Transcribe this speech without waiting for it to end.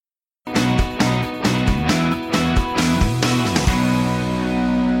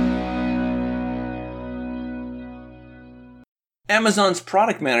Amazon's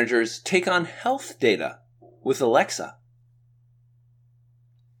product managers take on health data with Alexa.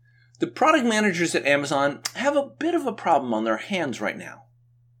 The product managers at Amazon have a bit of a problem on their hands right now.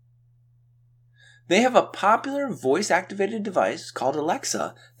 They have a popular voice-activated device called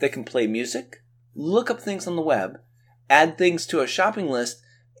Alexa that can play music, look up things on the web, add things to a shopping list,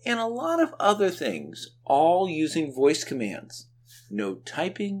 and a lot of other things, all using voice commands. No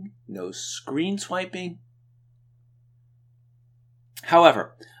typing, no screen swiping.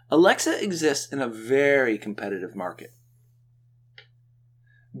 However, Alexa exists in a very competitive market.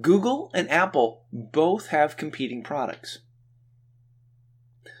 Google and Apple both have competing products.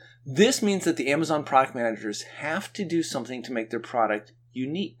 This means that the Amazon product managers have to do something to make their product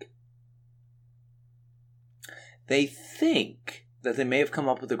unique. They think that they may have come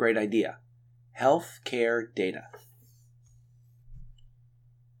up with a great idea: healthcare data.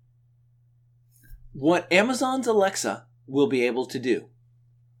 What Amazon's Alexa will be able to do.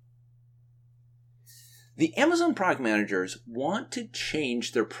 The Amazon product managers want to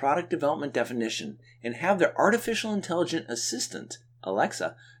change their product development definition and have their artificial intelligent assistant,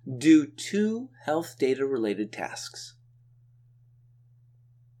 Alexa, do 2 health data related tasks.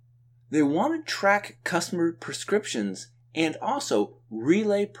 They want to track customer prescriptions and also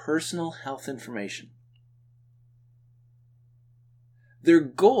relay personal health information. Their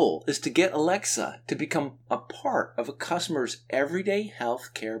goal is to get Alexa to become a part of a customer's everyday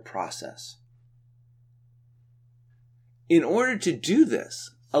healthcare process. In order to do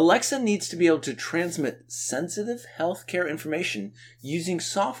this, Alexa needs to be able to transmit sensitive healthcare information using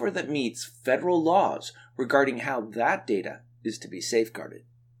software that meets federal laws regarding how that data is to be safeguarded.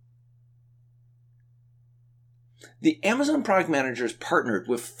 The Amazon product managers partnered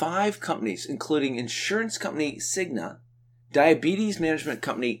with 5 companies, including insurance company Cigna, diabetes management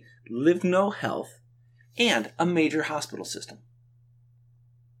company Livno Health, and a major hospital system.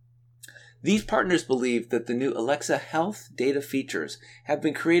 These partners believe that the new Alexa health data features have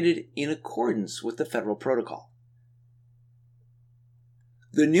been created in accordance with the federal protocol.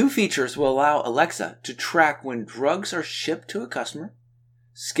 The new features will allow Alexa to track when drugs are shipped to a customer,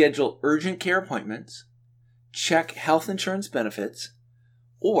 schedule urgent care appointments, check health insurance benefits,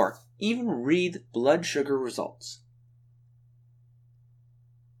 or even read blood sugar results.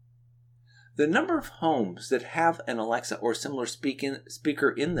 The number of homes that have an Alexa or similar speaker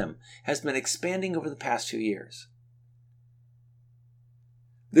in them has been expanding over the past 2 years.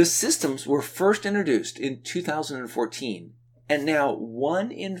 The systems were first introduced in 2014, and now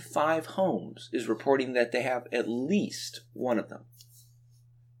 1 in 5 homes is reporting that they have at least one of them.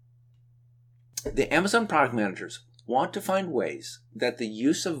 The Amazon product managers want to find ways that the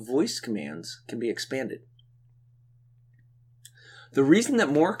use of voice commands can be expanded. The reason that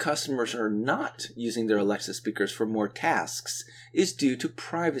more customers are not using their Alexa speakers for more tasks is due to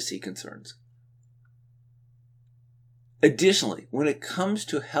privacy concerns. Additionally, when it comes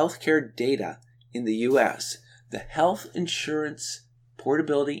to healthcare data in the U.S., the Health Insurance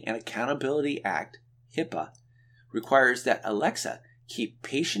Portability and Accountability Act, HIPAA, requires that Alexa keep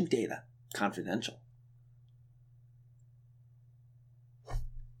patient data confidential.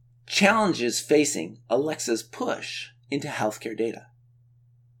 Challenges facing Alexa's push into healthcare data.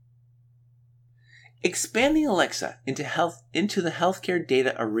 Expanding Alexa into the healthcare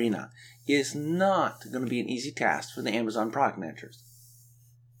data arena is not going to be an easy task for the Amazon product managers.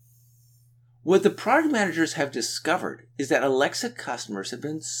 What the product managers have discovered is that Alexa customers have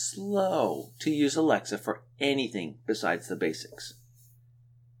been slow to use Alexa for anything besides the basics.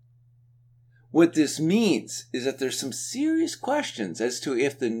 What this means is that there's some serious questions as to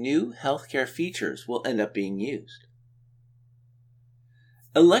if the new healthcare features will end up being used.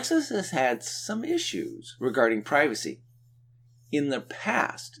 Alexa has had some issues regarding privacy. In the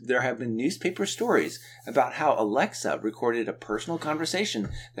past, there have been newspaper stories about how Alexa recorded a personal conversation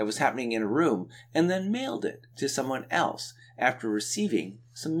that was happening in a room and then mailed it to someone else after receiving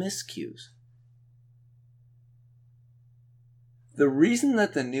some miscues. The reason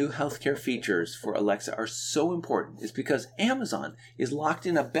that the new healthcare features for Alexa are so important is because Amazon is locked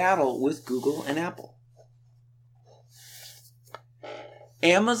in a battle with Google and Apple.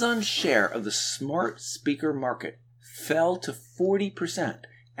 Amazon's share of the smart speaker market fell to 40%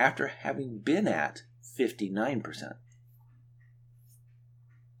 after having been at 59%.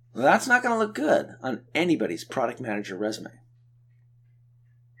 Well, that's not going to look good on anybody's product manager resume.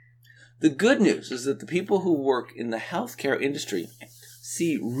 The good news is that the people who work in the healthcare industry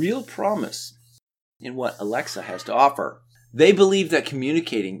see real promise in what Alexa has to offer. They believe that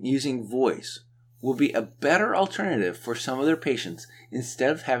communicating using voice will be a better alternative for some of their patients instead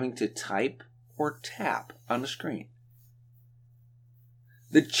of having to type or tap on a screen.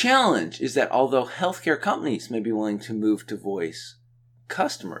 The challenge is that although healthcare companies may be willing to move to voice,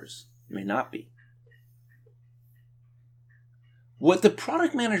 customers may not be. What the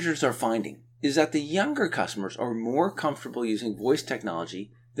product managers are finding is that the younger customers are more comfortable using voice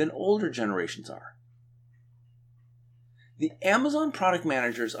technology than older generations are. The Amazon product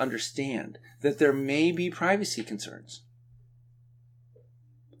managers understand that there may be privacy concerns.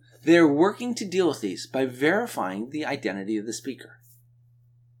 They are working to deal with these by verifying the identity of the speaker.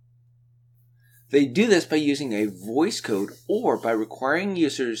 They do this by using a voice code or by requiring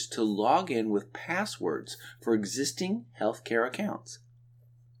users to log in with passwords for existing healthcare accounts.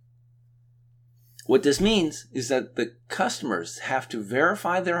 What this means is that the customers have to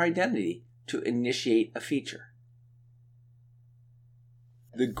verify their identity to initiate a feature.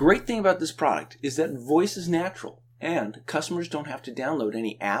 The great thing about this product is that voice is natural and customers don't have to download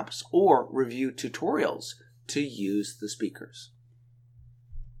any apps or review tutorials to use the speakers.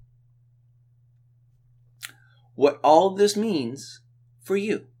 What all of this means for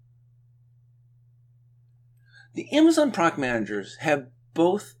you. The Amazon product managers have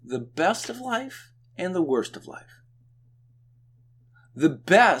both the best of life and the worst of life. The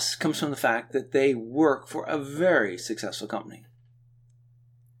best comes from the fact that they work for a very successful company.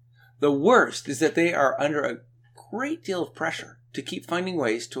 The worst is that they are under a great deal of pressure to keep finding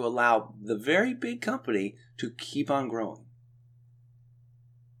ways to allow the very big company to keep on growing.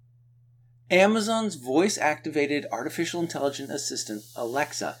 Amazon's voice-activated artificial intelligence assistant,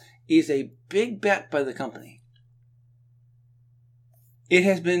 Alexa, is a big bet by the company. It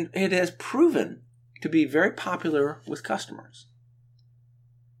has proven to be very popular with customers.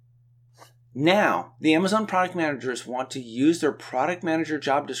 Now, the Amazon product managers want to use their product manager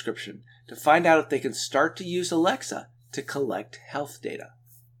job description to find out if they can start to use Alexa to collect health data.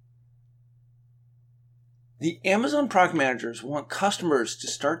 The Amazon product managers want customers to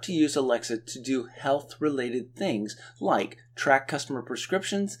start to use Alexa to do health-related things like track customer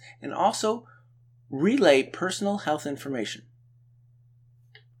prescriptions and also relay personal health information.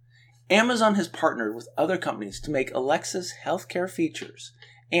 Amazon has partnered with other companies to make Alexa's healthcare features,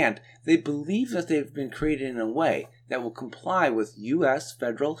 and they believe that they've been created in a way that will comply with U.S.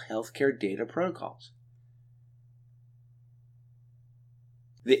 federal healthcare data protocols.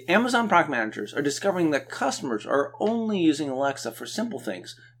 The Amazon product managers are discovering that customers are only using Alexa for simple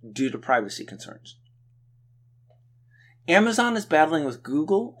things due to privacy concerns. Amazon is battling with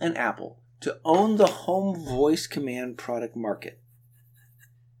Google and Apple to own the home voice command product market.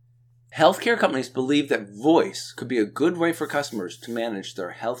 Healthcare companies believe that voice could be a good way for customers to manage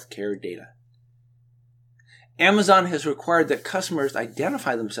their healthcare data. Amazon has required that customers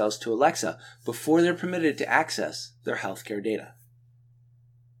identify themselves to Alexa before they're permitted to access their healthcare data.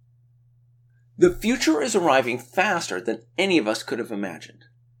 The future is arriving faster than any of us could have imagined.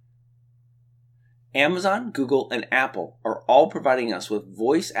 Amazon, Google, and Apple are all providing us with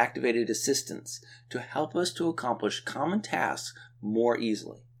voice-activated assistants to help us to accomplish common tasks more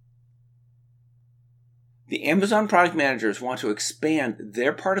easily. The Amazon product managers want to expand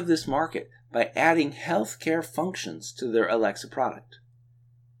their part of this market by adding healthcare functions to their Alexa product.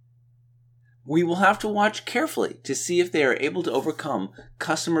 We will have to watch carefully to see if they are able to overcome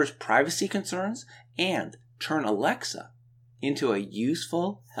customers' privacy concerns and turn Alexa into a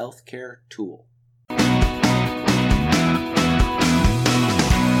useful healthcare tool.